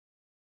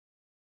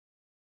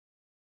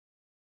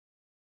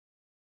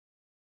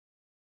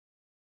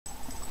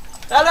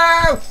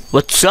Hello!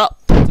 What's up?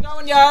 How's it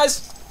going, guys?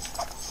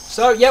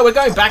 So, yeah, we're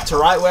going back to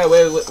right where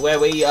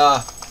we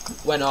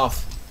went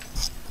off.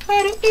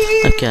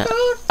 Okay,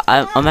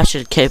 I'm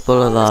actually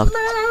capable of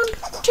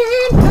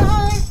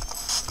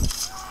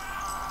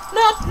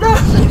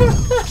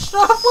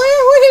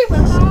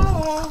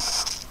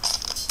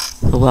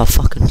oh wow,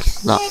 fucking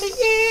luck.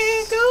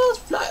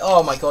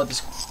 Oh my god,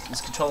 this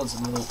controller's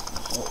a little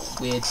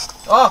weird.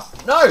 Oh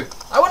no!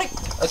 I want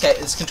to. Okay,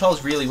 this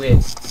controller's really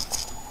weird.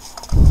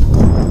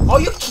 Oh,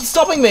 you're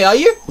stopping me, are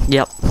you?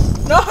 Yep.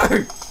 No!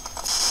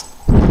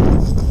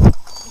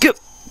 Go.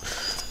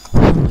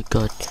 Oh my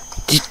god.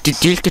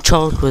 These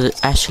controls was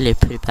actually a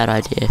pretty bad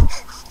idea.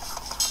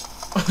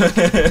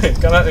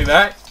 Come at me,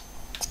 mate.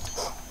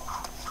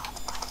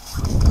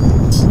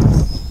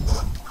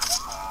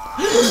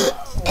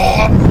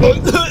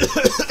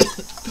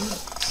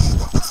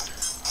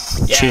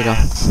 Cheater.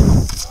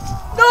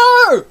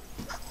 No!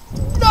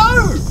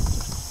 No!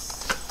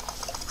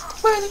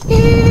 Where the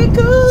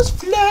eagles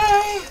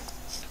fly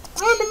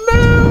on the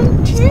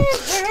mountain.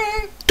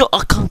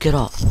 I can't get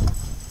up.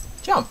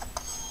 Jump.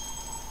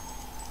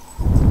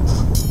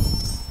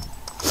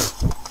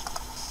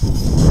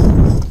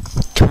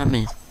 Come at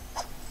me.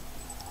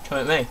 Come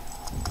at me.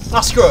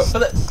 Ah, screw it. For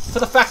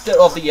the fact that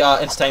of the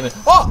entertainment.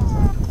 Oh!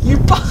 You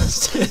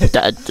bastard!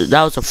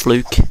 That was a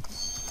fluke.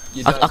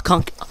 I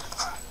can't.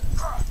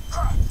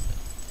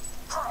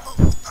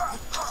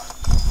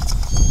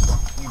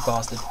 You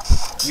bastard!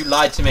 You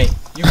lied to me.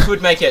 You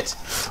could make it.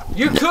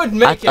 You could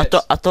make it.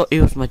 I thought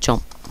it was my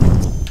jump.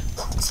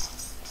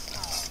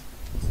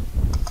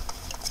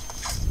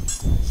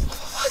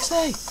 For fuck's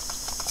sake!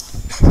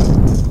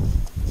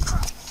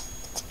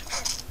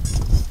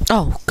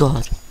 Oh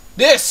god.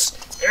 This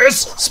is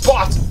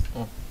spot.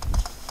 Oh.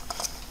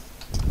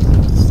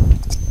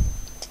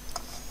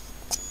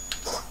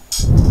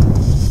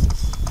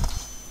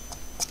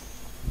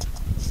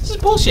 This is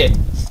bullshit.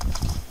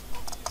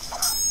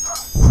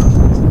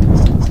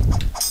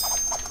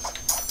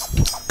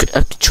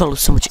 A controller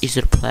is so much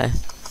easier to play.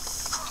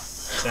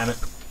 Damn it.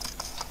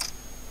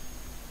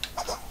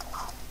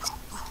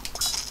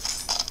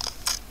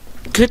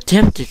 Good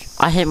tempted.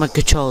 I hate my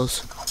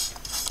controls.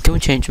 Can we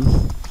change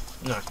them?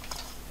 No.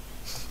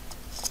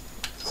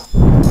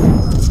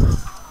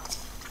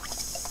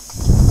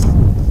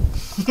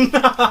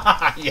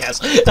 Yes,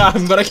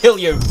 I'm gonna kill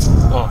you.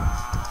 Oh.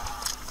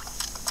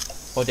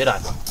 Or did I?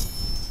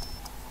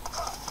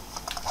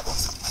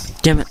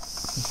 Damn it.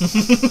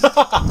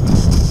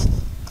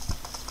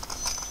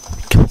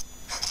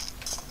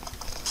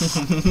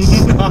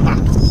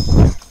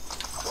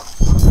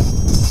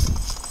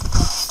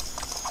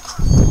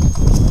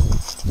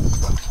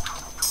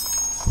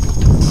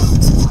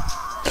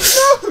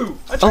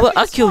 Oh, well,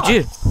 I killed you.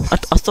 I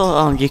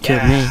thought you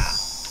killed me.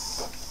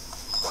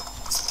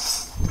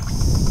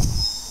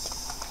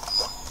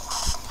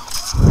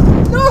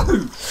 No!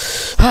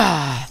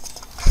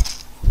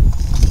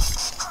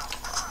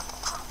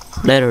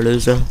 Later,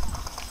 loser.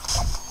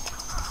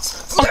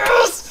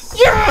 Yes!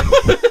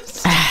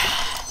 Yes!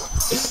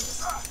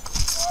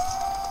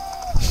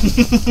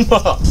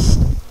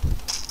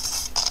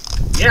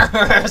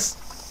 Yes!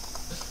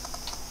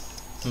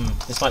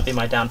 This might be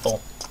my downfall.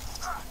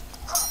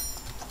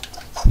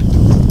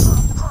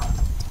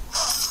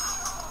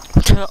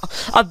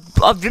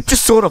 I've ripped your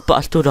sword off, but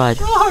I still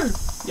died. No!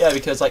 Yeah,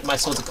 because like my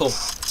swords are cool.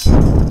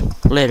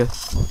 Later.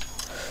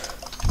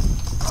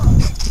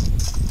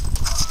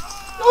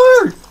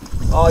 No!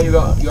 Oh,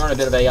 you're on a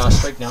bit of a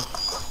streak now.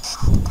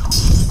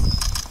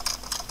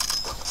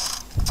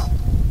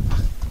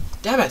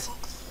 Damn it!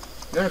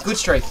 You're on a good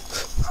streak.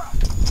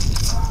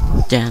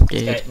 Damn,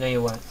 dude. Okay, no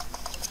you won't.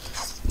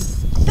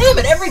 Damn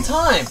it! Every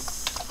time.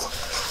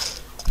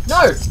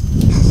 No!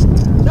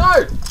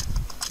 No!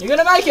 You're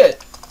gonna make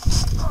it!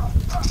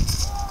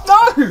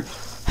 No!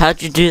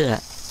 How'd you do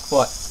that?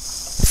 What?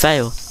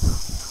 Fail.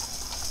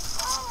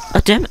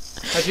 Oh, damn it.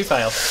 How'd you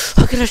fail?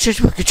 How can I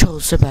change my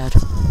controls so bad? Oh,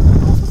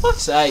 for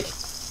fuck's sake.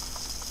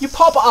 You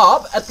pop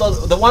up at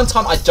the one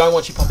time I don't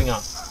want you popping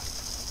up.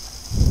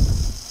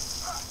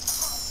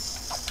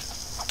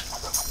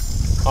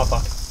 Oh,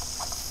 fuck.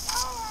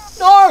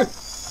 No!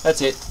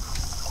 That's it.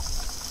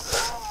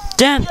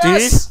 Damn,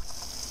 Yes!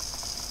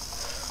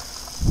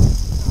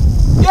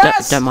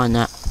 Yes! Don't mind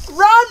that.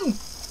 Run!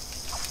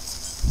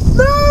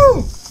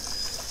 No!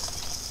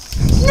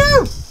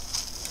 No!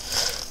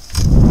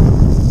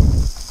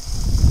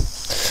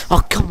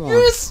 Oh, come on.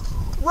 Yes!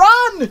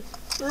 Run!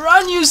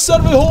 Run, you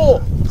son of a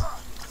whore!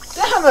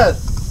 Damn it!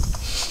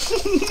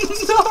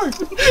 No!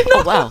 No!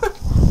 Oh, wow.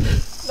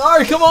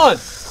 No, come on!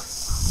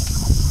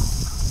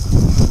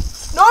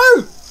 No!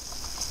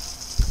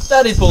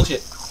 That is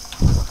bullshit.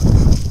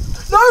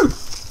 No!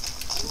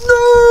 No!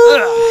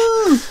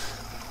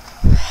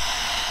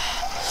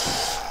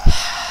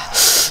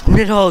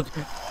 NidHogg.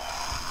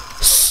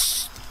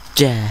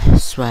 Yeah,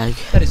 swag.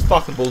 That is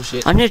fucking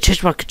bullshit. I need to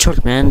change my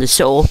controls, man. They're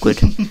so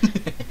awkward.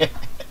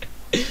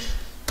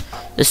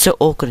 They're so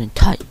awkward and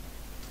tight.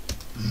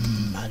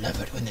 I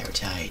love it when they're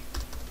tight.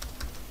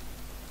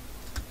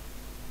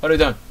 What are we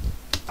doing?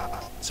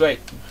 Sweet.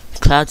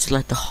 Clouds is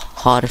like the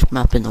hardest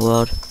map in the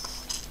world.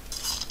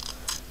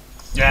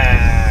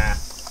 Yeah.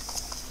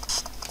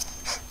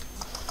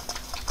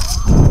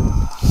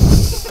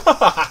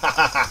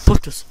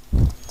 What this?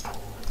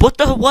 What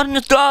the hell? Why didn't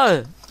it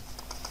throw?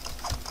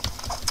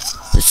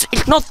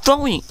 It's not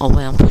throwing. Oh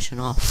wait, I'm pushing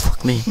off.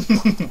 Fuck me.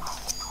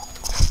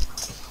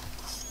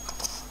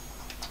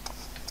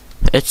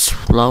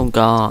 It's long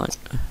gone.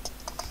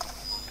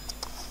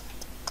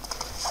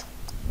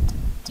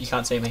 You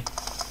can't see me.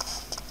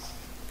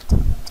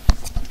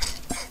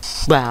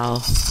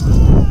 Wow.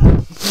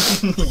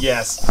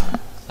 Yes.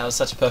 That was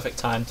such a perfect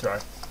time throw.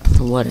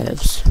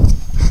 Whatevs.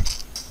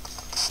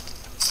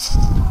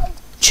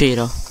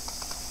 Cheater.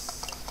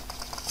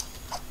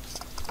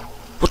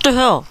 What the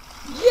hell?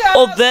 Yes!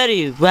 Oh,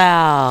 Betty.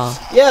 Wow.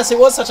 Yes, it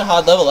was such a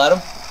hard level, Adam.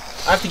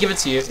 I have to give it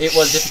to you. It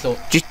was difficult.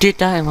 You did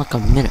that in like a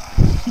minute.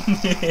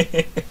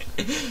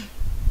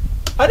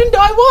 I didn't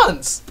die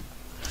once.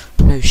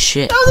 No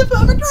shit. That was a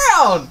perfect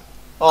round.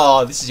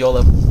 Oh, this is your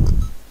level.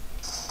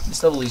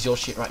 This level is your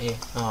shit right here.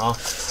 Oh,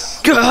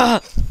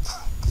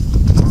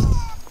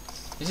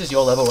 this is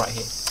your level right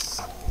here.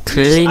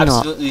 Clearly not.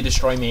 Absolutely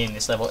destroy me in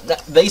this level.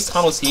 These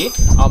tunnels here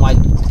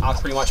are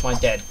pretty much my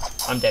dead.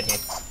 I'm dead here.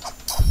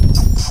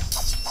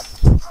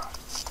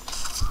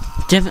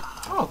 Damn it.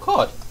 Oh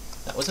God,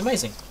 that was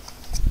amazing.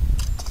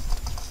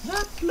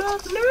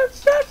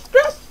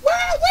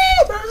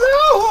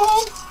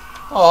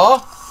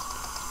 Oh.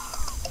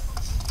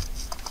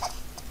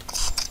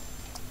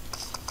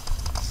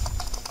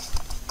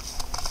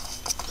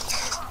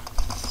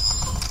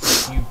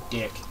 You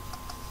dick.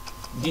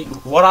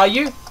 What are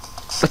you?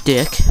 A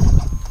dick.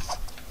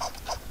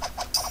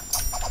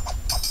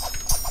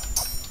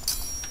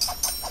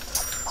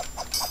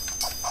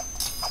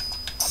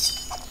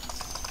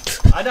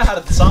 I know how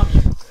to disarm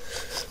you.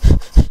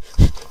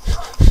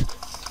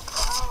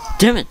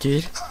 Damn it,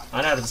 dude.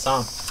 I know how to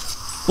disarm.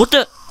 What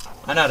the?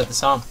 I know how to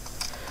disarm.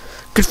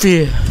 Good for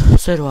you.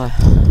 So do I.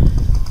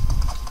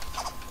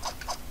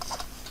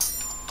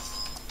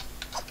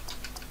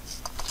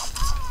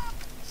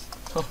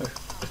 Oh.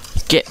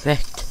 Get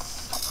wrecked.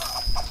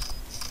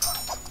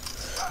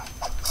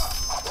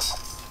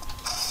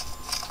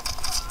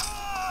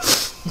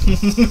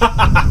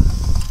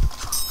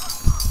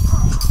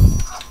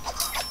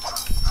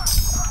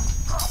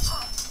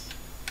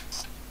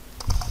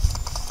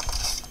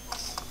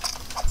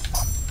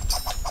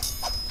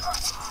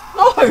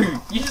 No!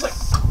 You just like...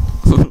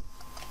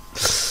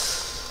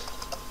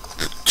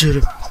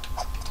 Dude.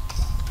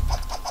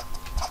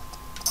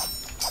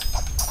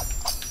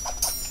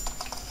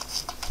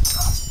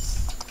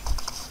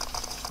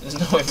 There's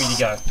nowhere for me to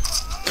go.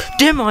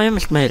 Damn, I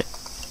almost made it.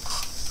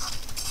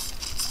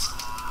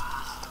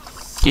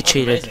 You That's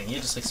cheated. amazing. You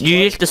just You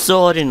exploded. used the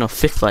sword in a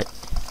fist fight.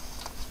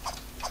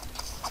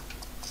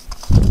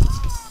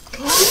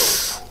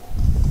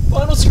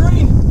 Final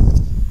screen!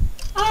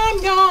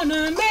 I'm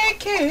gonna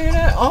make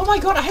it! Oh my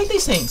God, I hate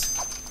these things!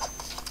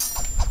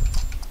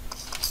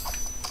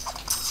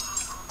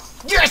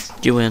 Yes!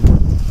 You win.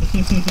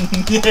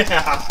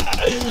 Yeah!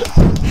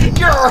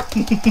 Yeah!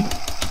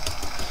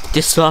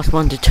 This last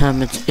one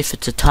determines if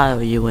it's a tie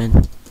or you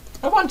win.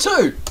 I won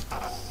 2!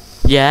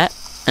 Yeah,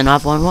 and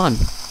I've won 1.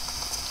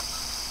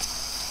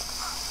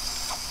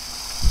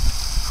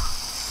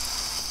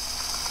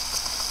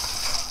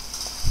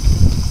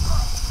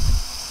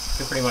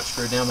 You're pretty much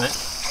screwed now, mate.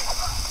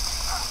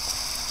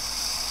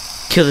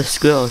 Kill the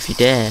squirrel if you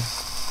dare.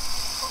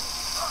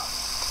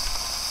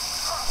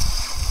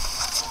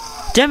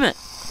 Damn it!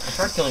 I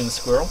tried killing the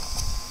squirrel.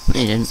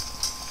 You didn't.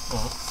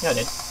 Oh, yeah I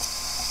did.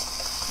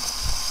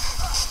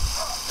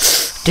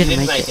 Didn't, You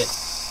didn't make it.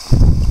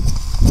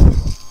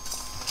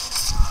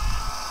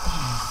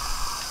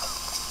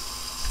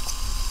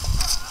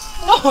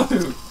 No!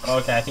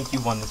 Okay, I think you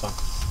won this one.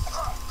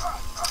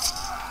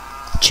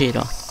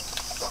 Cheater.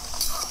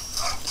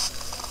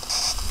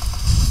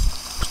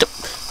 What the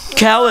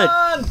coward!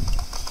 Run!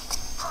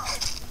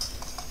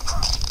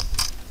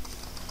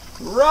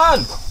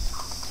 Run!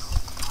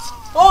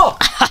 Oh!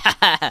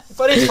 If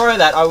I didn't throw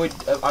that, I would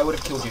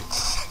have killed you.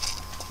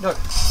 No.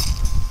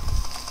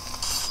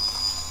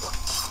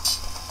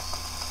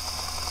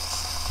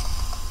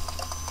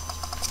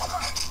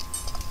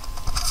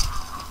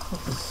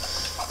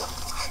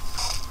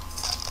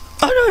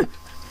 Oh no!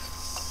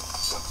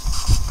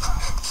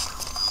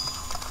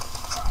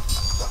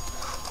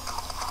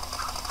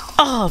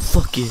 Oh,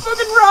 fuck you.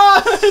 Fucking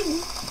run!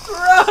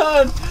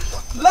 Run!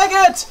 Leg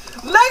it!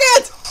 Leg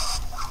it!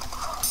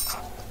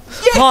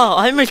 Yes! Oh,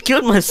 I almost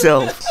killed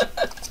myself.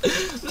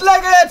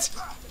 Leg it!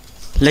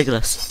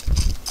 Legless.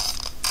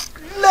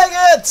 Leg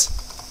it!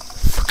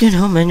 Fucking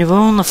hell, man, you're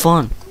all on the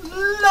fun.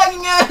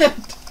 Legging it!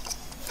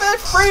 Fit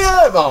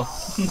freedom!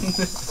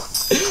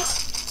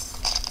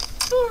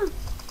 Oh.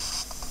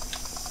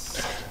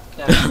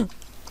 Damn.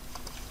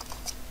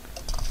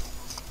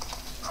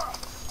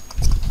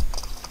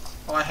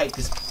 Oh, I hate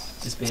this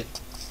bit.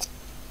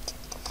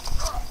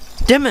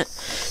 Damn it!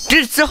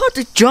 Dude, it's so hard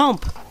to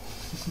jump!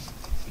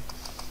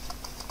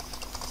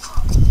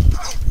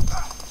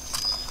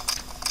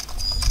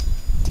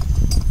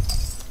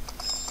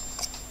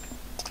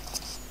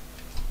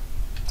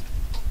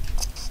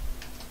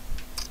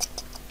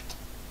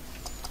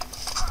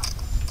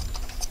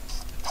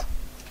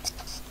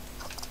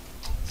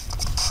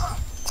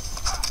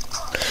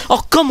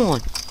 Oh, come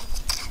on.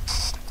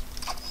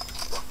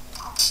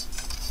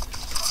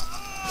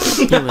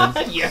 You win.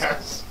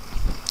 Yes.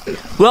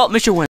 Well, mission win.